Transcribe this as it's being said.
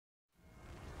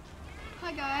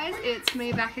Hi guys, it's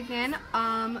me back again.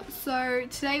 So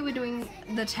today we're doing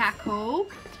the TACK haul.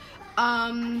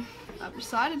 I've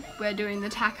decided we're doing the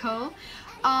TACK haul.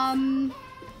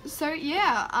 So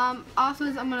yeah,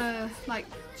 afterwards I'm gonna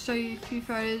show you a few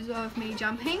photos of me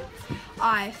jumping.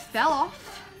 I fell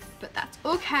off, but that's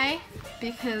okay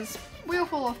because we all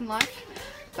fall off in life.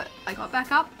 But I got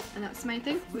back up, and that's the main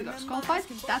thing. We got disqualified.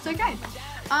 That's okay.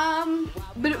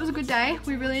 But it was a good day.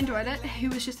 We really enjoyed it. He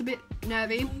was just a bit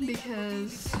nervy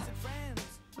because it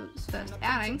was his first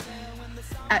outing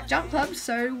at jump club,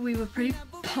 so we were pretty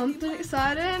pumped and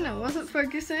excited. And I wasn't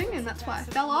focusing, and that's why I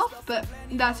fell off. But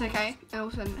that's okay. I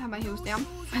also didn't have my heels down.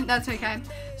 That's okay.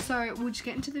 So we'll just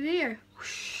get into the video.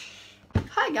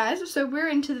 Hi guys, so we're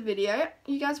into the video.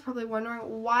 You guys are probably wondering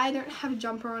why I don't have a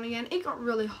jumper on again. It got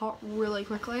really hot really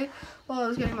quickly while I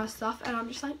was getting my stuff, and I'm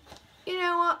just like, you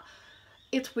know what?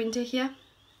 It's winter here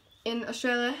in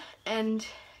Australia and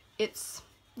it's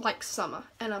like summer,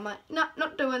 and I'm like, nah,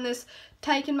 not doing this,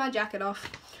 taking my jacket off.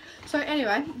 So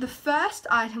anyway, the first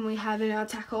item we have in our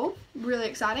tackle, really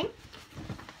exciting,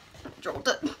 dropped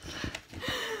it,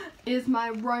 is my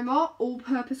Roma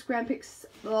all-purpose Grampix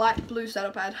light blue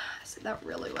saddle pad. I said that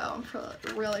really well.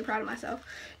 I'm really proud of myself.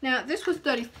 Now this was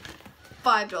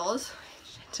 $35.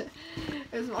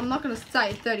 I'm not going to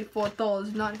say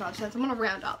 $34.95. I'm going to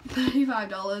round up.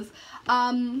 $35.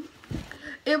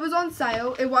 It was on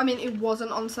sale. It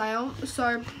wasn't on sale.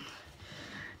 So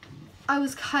I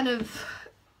was kind of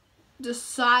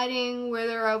deciding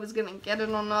whether I was going to get it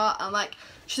or not. I'm like,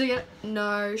 should I get it?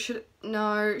 No. Should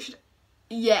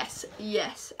Yes.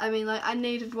 I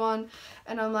needed one,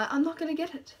 and I'm like, I'm not gonna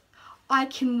get it. I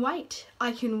can wait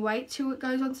till it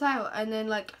goes on sale. And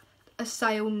then a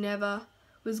sale never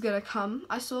was gonna come.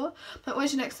 I saw, but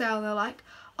when's your next sale? They're like,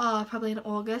 oh, probably in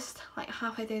August,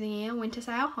 halfway through the year, winter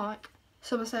sale. I'm like,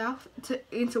 summer sale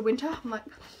into winter. I'm like,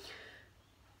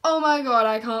 oh my god,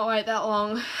 I can't wait that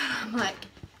long. I'm like,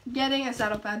 getting a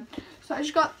saddle pad. So I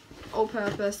just got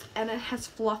all-purpose, and it has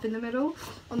fluff in the middle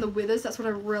on the withers. That's what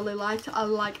I really liked. I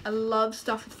love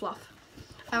stuff with fluff.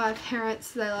 And my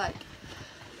parents, they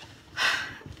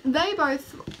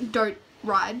both don't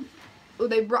ride, or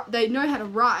they know how to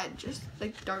ride, just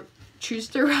they don't choose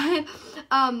to ride.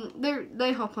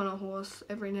 They hop on a horse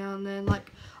every now and then.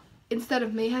 Instead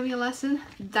of me having a lesson,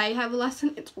 they have a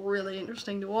lesson. It's really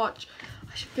interesting to watch.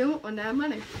 I should film it one day. I'm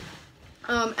money.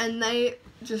 And they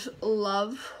just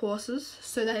love horses,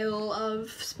 so they love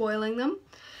spoiling them,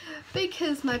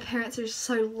 because my parents are just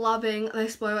so loving. They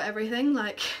spoil everything.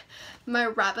 My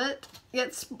rabbit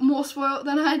gets more spoiled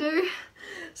than I do,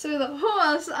 so the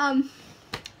horse,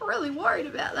 really worried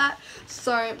about that.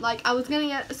 So I was gonna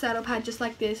get a saddle pad just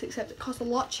like this, except it costs a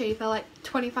lot cheaper,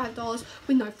 $25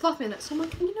 with no fluff in it. So I'm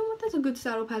like, you know what, that's a good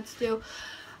saddle pad still.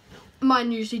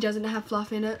 Mine usually doesn't have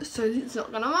fluff in it, so it's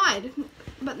not gonna ride.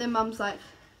 But then Mum's like,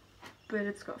 but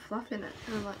it's got fluff in it.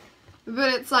 And I'm like,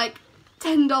 but it's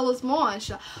 $10 more. And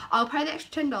she's like, I'll pay the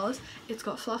extra $10. It's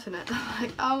got fluff in it. I'm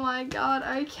like, oh my god,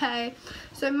 okay.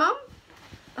 So Mum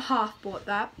half bought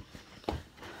that.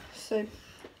 So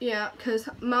yeah, because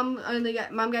Mum gave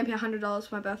me $100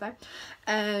 for my birthday,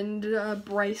 and a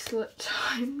bracelet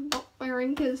I'm not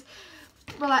wearing because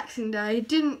relaxing day.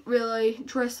 Didn't really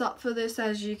dress up for this,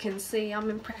 as you can see.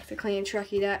 I'm practically in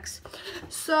tracky decks.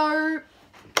 So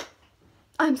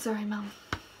I'm sorry, Mum.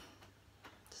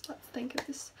 Just let's think of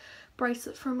this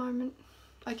bracelet for a moment.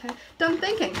 Okay, done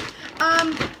thinking.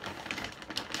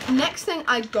 Next thing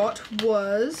I got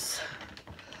was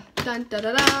I'm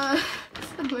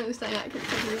going to say that because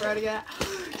it's really to get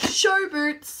show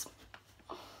boots.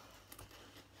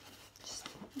 Just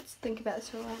let's think about this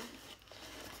for a while.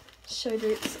 Show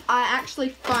boots. I actually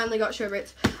finally got show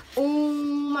boots. All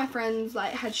my friends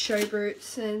had show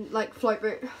boots and float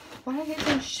boot. Why do I keep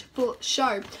saying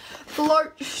show?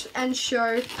 Float and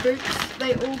show boots.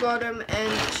 They all got them,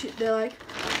 and they're like,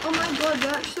 oh my god,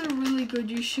 they're actually really good.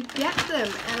 You should get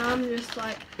them. And I'm just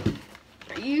like,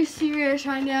 are you serious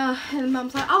right now? And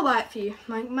Mum's like, I'll buy it for you.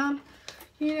 I'm like, Mum,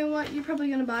 you know what? You're probably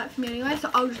gonna buy it for me anyway,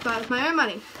 so I'll just buy it with my own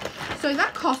money. So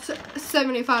that cost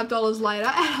 $75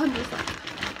 later, and I'm just like,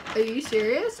 are you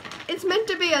serious? It's meant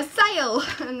to be a sale.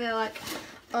 And they're like,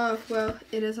 oh, well,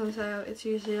 it is on sale. It's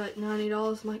usually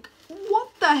 $90. I'm like, what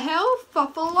the hell for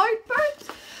float boots?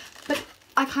 But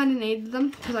I kind of needed them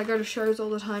because I go to shows all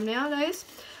the time nowadays.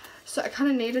 So I kind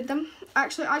of needed them.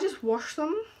 Actually, I just washed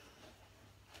them.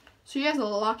 So you guys are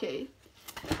lucky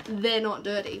they're not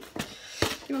dirty.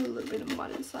 You want a little bit of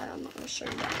mud inside. I'm not going to show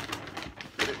you that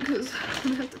because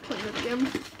I'm going to have to clean it again.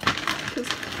 Because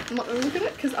I'm not going to look at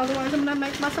it, because otherwise I'm going to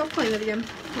make myself clean it again.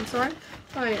 I'm sorry.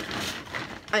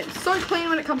 I'm so clean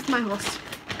when it comes to my horse.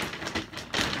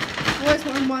 I've always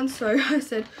wanted one, so I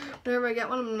said whenever I get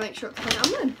one, I'm going to make sure it's clean.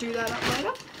 I'm going to do that up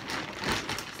later.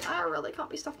 I really can't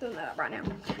be stuck doing that up right now.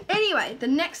 Anyway, the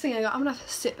next thing I got, I'm going to have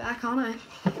to sit back, aren't I?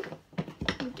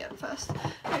 Let me get it first.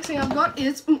 Next thing I've got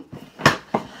is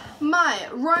my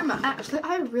Roma. Actually,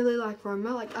 I really like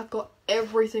Roma. Like, I've got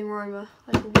everything Roma.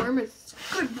 Like, Roma's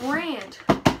a good brand.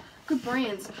 Good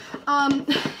brands.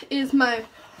 Is my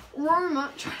Roma,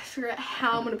 trying to figure out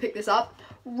how I'm going to pick this up.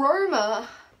 Roma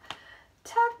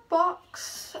tack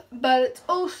box, but it's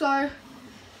also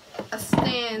a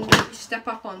stand that you step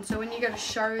up on. So when you go to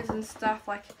shows and stuff,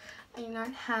 like, and you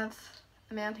don't have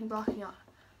a mounting block, and you're like,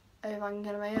 oh, if I can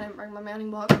get away, I don't bring my mounting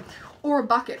block, or a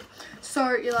bucket.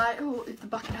 So you're like, oh, if the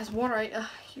bucket has water in it,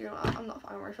 you're like, I'm not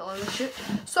fucking refilling this shit.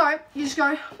 So you just go,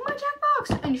 my tack box,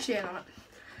 and you stand on it.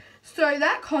 So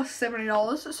that costs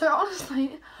 $70. So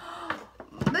honestly,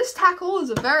 this tackle is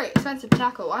a very expensive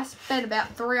tackle. I spent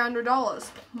about $300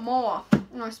 more.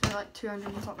 I spent like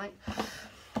 $200 or something.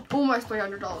 Almost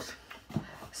 $300.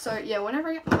 So yeah, whenever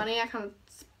I get money, I kind of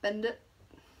spend it.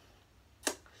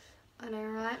 I know,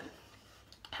 right?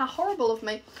 How horrible of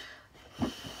me.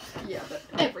 Yeah, but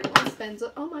everyone spends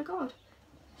it. Oh my god.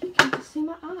 You can just see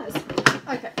my eyes.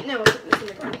 Okay, now we'll put this in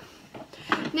the ground.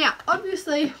 Now,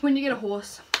 obviously, when you get a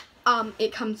horse,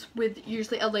 it comes with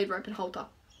usually a lead rope and halter.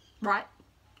 Right?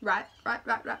 Right.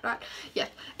 Yeah,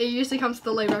 it usually comes with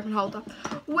the lead rope and halter.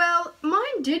 Well,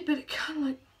 mine did, but it kind of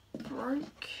like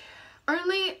broke.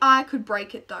 Only I could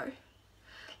break it though.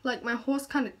 Like, my horse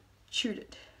kind of chewed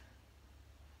it.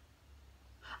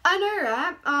 I know,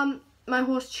 right? My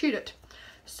horse chewed it.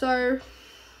 So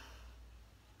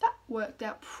that worked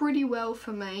out pretty well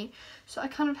for me. So I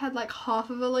kind of had like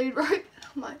half of a lead rope.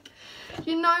 I'm like,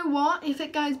 you know what? If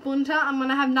it goes bunter, I'm going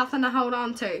to have nothing to hold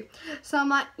on to. So I'm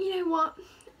like, you know what?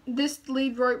 This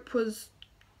lead rope was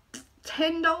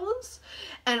 $10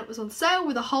 and it was on sale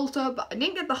with a halter, but I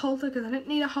didn't get the halter because I didn't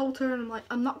need a halter, and I'm like,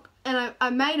 I'm not, and I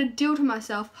made a deal to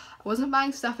myself. I wasn't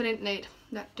buying stuff I didn't need.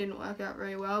 That didn't work out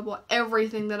very well. I bought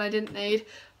everything that I didn't need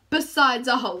besides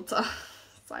a halter.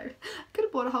 So I could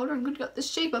have bought a halter and could have got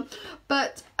this cheaper,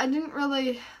 but I didn't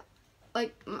really,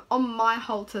 like, on my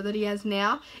halter that he has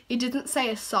now, it didn't say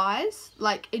a size.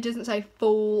 Like, it doesn't say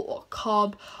full or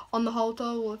cob on the halter.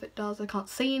 Well, if it does, I can't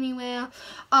see anywhere.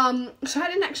 So I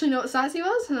didn't actually know what size he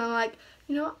was, and I'm like,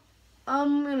 you know what?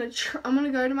 I'm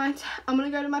gonna go to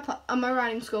my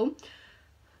riding school,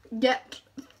 get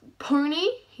pony.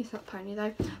 He's not pony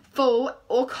though. Full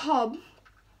or cob.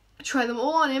 Try them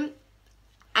all on him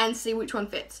and see which one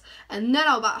fits, and then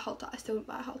I'll buy a halter. I still won't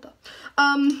buy a halter.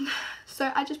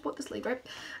 So I just bought this lead rope.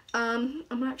 I'm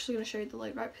actually going to show you the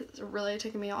lead rope because it's really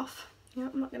taking me off. Yeah,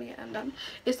 I'm not going to get undone.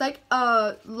 It's like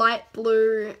a light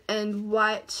blue and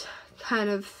white kind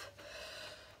of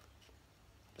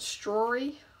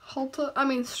strawy halter. I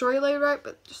mean strawy lead rope,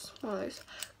 but just one of those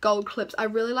gold clips. I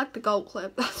really like the gold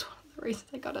clip. That's one of the reasons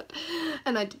I got it.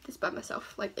 And I did this by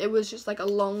myself. Like, it was just like a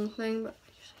long thing, but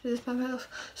this by myself.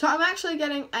 So I'm actually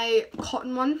getting a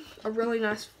cotton one, a really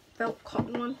nice felt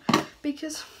cotton one,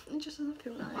 because it just doesn't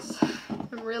feel nice.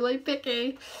 I'm really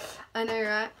picky. I know,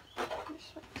 right?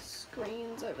 Just like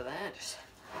screens over there.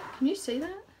 Can you see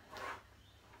that?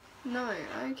 No.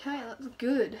 Okay, that's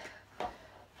good.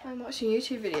 I'm watching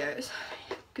YouTube videos.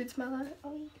 Good smell.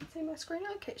 Oh, you can see my screen.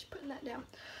 Okay, just putting that down.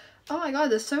 Oh my god,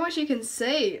 there's so much you can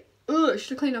see. Ugh, I should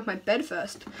have cleaned off my bed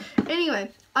first.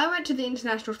 Anyway, I went to the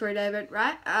International 3-day event,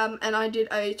 right? And I did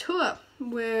a tour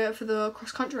for the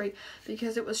cross country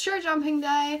because it was show jumping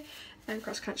day and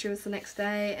cross country was the next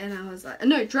day, and I was like,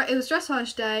 no, it was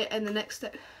dressage day, and the next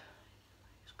day,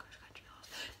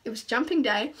 it was jumping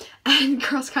day and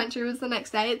cross country was the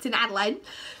next day. It's in Adelaide.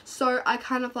 So I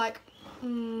kind of like,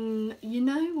 you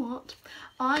know what?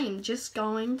 I am just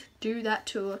going to do that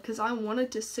tour because I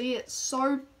wanted to see it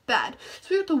so bad. So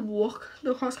we got to walk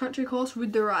the cross country course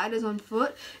with the riders on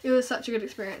foot. It was such a good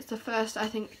experience. The first, I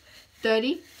think,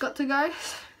 30 got to go.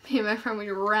 Me and my friend,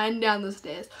 we ran down the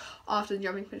stairs after the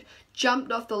jumping finish,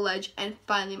 jumped off the ledge and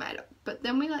finally made it. But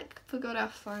then we like forgot our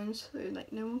phones, so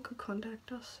like no one could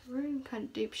contact us. We were in kind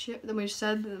of deep shit. Then we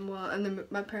said them well, and then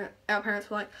our parents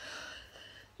were like,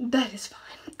 that is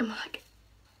fine. And we're like,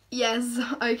 yes,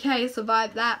 okay,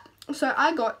 survived that. So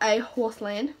I got a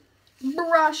Horseland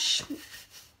brush.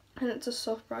 And it's a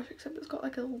soft brush, except it's got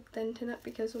like a little dent in it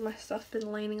because all my stuff's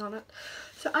been leaning on it.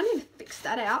 So I need to fix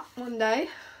that out one day.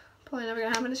 Probably never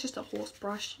gonna happen. It's just a horse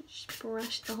brush. Just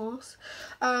brush the horse.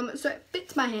 So it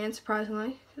fits my hand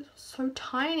surprisingly. It's so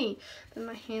tiny. But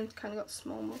my hands kind of got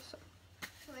small more. So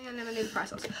I think I never need the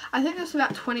price off. I think it's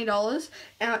about $20.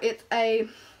 It's a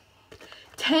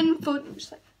 10-foot.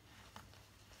 Just like,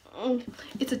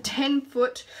 It's a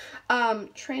 10-foot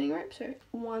training rope. So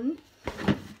 1,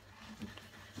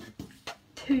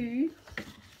 2,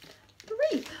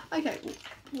 3. Okay,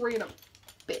 we'll read a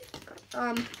bit.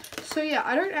 So yeah,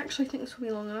 I don't actually think this will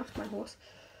be long enough for my horse.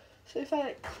 So if I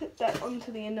like, clip that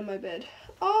onto the end of my bed,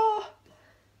 oh,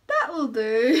 that will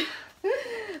do.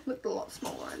 Looked a lot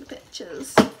smaller in the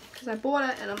pictures because I bought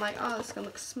it and I'm like, oh, it's gonna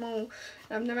look small. And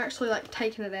I've never actually like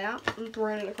taken it out and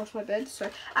thrown it across my bed. So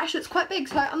actually, it's quite big.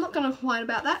 So I'm not gonna complain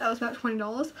about that. That was about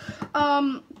 $20.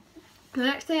 The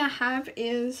next thing I have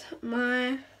is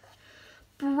my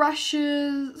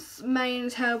brushes, mane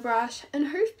and tail brush, and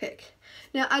hoof pick.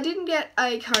 Now, I didn't get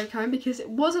a curry comb because it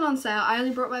wasn't on sale. I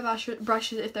only brought my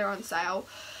brushes if they're on sale.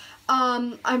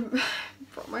 I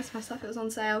brought most of my stuff, it was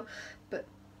on sale, but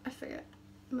I forget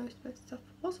most of my stuff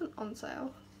wasn't on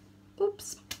sale.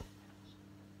 Oops.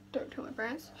 Don't tell my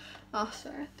parents. Oh,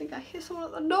 sorry, I think I hear someone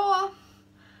at the door,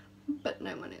 but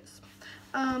no one is.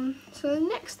 So the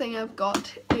next thing I've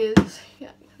got is,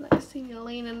 yeah, I see me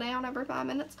leaning down every 5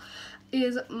 minutes,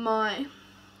 is my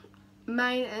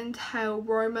mane and tail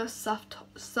Roma soft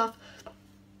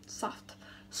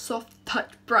touch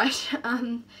brush.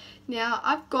 Now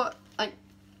I've got like,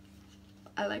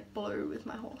 I like blue with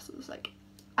my horses. Like,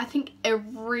 I think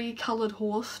every coloured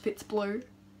horse fits blue.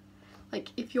 Like,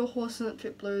 if your horse doesn't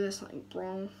fit blue, there's something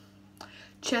wrong.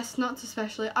 Chestnuts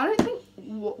especially. I don't think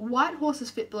white horses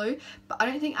fit blue, but I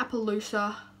don't think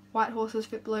Appaloosa white horses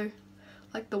fit blue.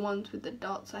 Like the ones with the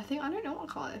dots. I don't know what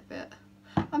colour they fit.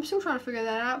 I'm still trying to figure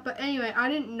that out. But anyway, I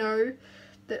didn't know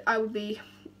that I would be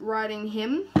riding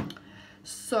him.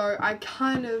 So I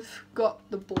kind of got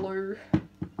the blue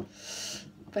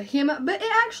for him. But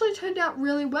it actually turned out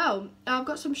really well. I've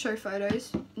got some show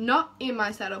photos. Not in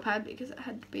my saddle pad because it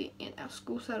had to be in our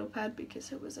school saddle pad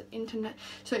because it was an internet.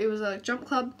 So it was a jump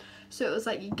club. So it was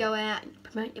like you go out and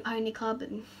promote your pony club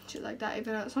and shit like that.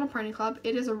 Even though it's not a pony club,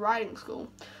 it is a riding school.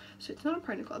 So it's not a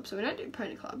pony club, so we don't do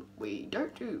pony club. We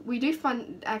do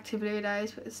fun activity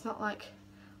days, but it's not like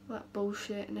all that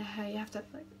bullshit and how you have to have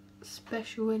like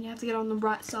special and you have to get on the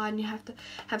right side and you have to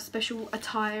have special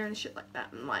attire and shit like that.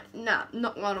 I'm like, nah,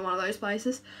 not going to one of those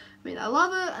places. I mean, I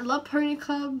love it, I love pony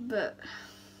club, but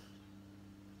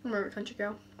I'm a country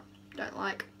girl. Don't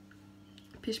like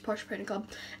pish posh pony club.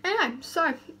 Anyway,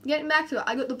 so getting back to it,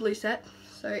 I got the blue set.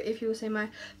 So if you will see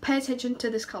pay attention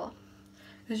to this colour.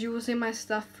 Because you will see my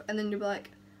stuff and then you'll be like,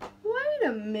 wait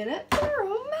a minute, they're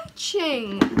all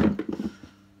matching.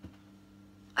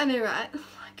 I know, right?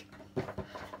 Like,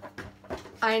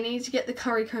 I need to get the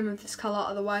curry comb of this colour,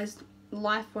 otherwise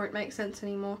life won't make sense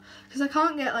anymore. Because I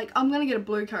can't get, like, I'm going to get a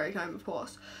blue curry comb, of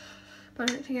course. But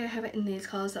I don't think I have it in these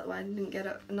colours, that way I didn't get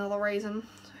it another reason.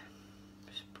 So,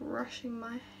 just brushing my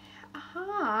hair.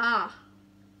 Aha!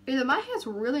 Either my hair's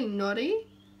really knotty,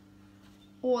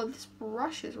 or this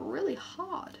brush is really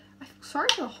hard. I feel sorry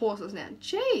for the horses now.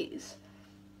 Jeez.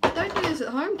 Don't do this at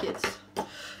home, kids.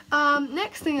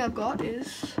 Next thing I've got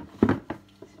is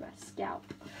my scalp.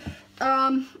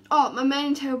 Oh, my mane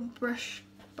and tail brush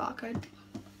barcode.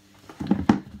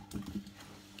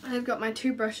 I've got my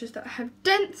 2 brushes that have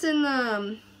dents in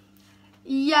them.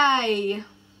 Yay.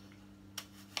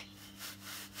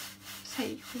 So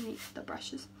you can use the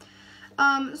brushes.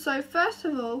 So first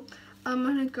of all, I'm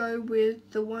going to go with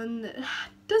the one that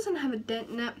doesn't have a dent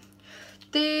in it.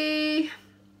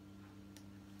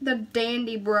 The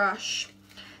Dandy brush.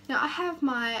 Now I have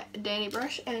my Dandy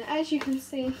brush and as you can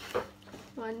see,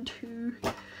 1, 2,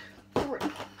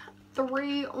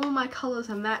 3, all my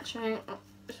colours are matching.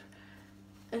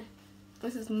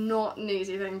 This is not an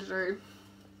easy thing to do.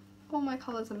 All my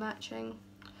colours are matching.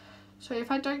 So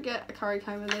if I don't get a curry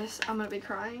comb of this, I'm going to be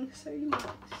crying. So you might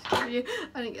see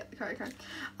I didn't get the curry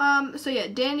comb. So yeah,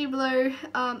 Dandy blue,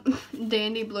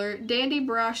 Dandy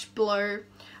brush blue.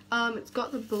 It's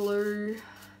got the blue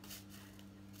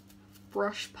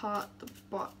brush part, the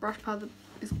brush part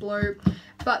is blue.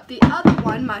 But the other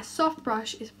one, my soft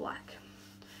brush, is black.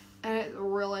 And it's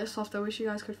really soft. I wish you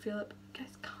guys could feel it, but you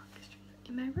guys can't because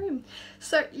you're not in my room.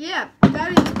 So yeah,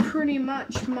 that is pretty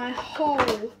much my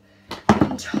whole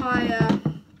entire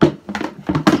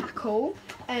tackle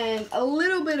and a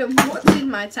little bit of what's in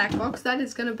my tack box. That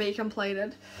is going to be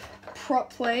completed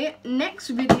properly. Next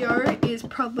video is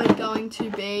probably going to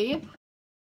be,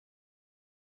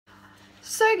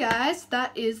 so guys,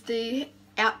 that is the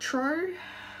outro.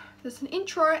 There's an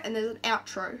intro and there's an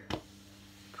outro,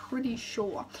 pretty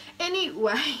sure.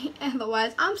 Anyway,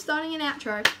 otherwise I'm starting an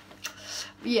outro.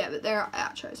 Yeah, but there are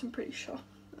outros, I'm pretty sure.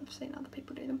 I've seen other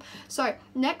people do them. So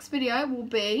next video will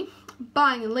be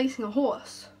buying and leasing a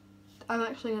horse. I'm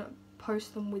actually going to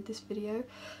post them with this video.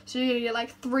 So you're going to get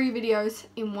like 3 videos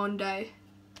in one day.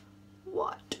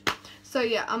 what? So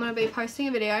yeah, I'm gonna be posting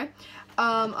a video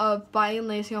of buying and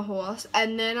leasing a horse,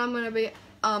 and then I'm gonna be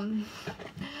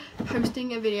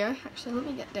posting a video. Actually, let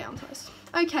me get down first.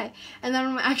 Okay, and then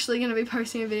I'm actually going to be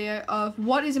posting a video of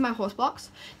what is in my horse box.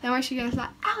 Now actually going to be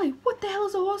like, Ali, what the hell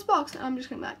is a horse box? And I'm just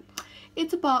going to be like,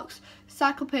 it's a box,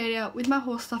 encyclopedia with my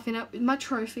horse stuff in it, with my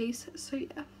trophies. So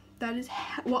yeah, that is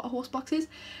what a horse box is.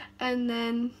 And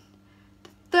then the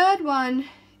third one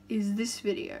is this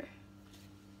video.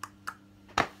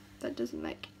 That doesn't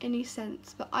make any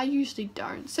sense, but I usually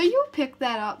don't. So you'll pick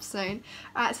that up soon.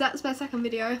 Alright, so that's my second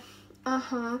video.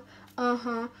 And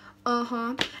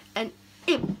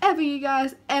if ever you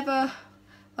guys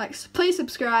please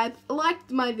subscribe, like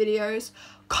my videos,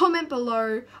 comment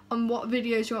below on what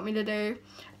videos you want me to do,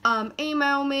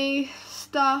 email me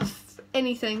stuff,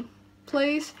 anything,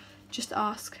 please just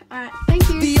ask. Alright, thank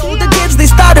you. The older kids, they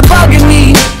started bugging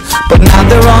me, but now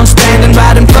they're all standing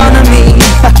right in front of me.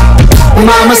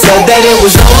 Mama said that it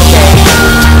was over.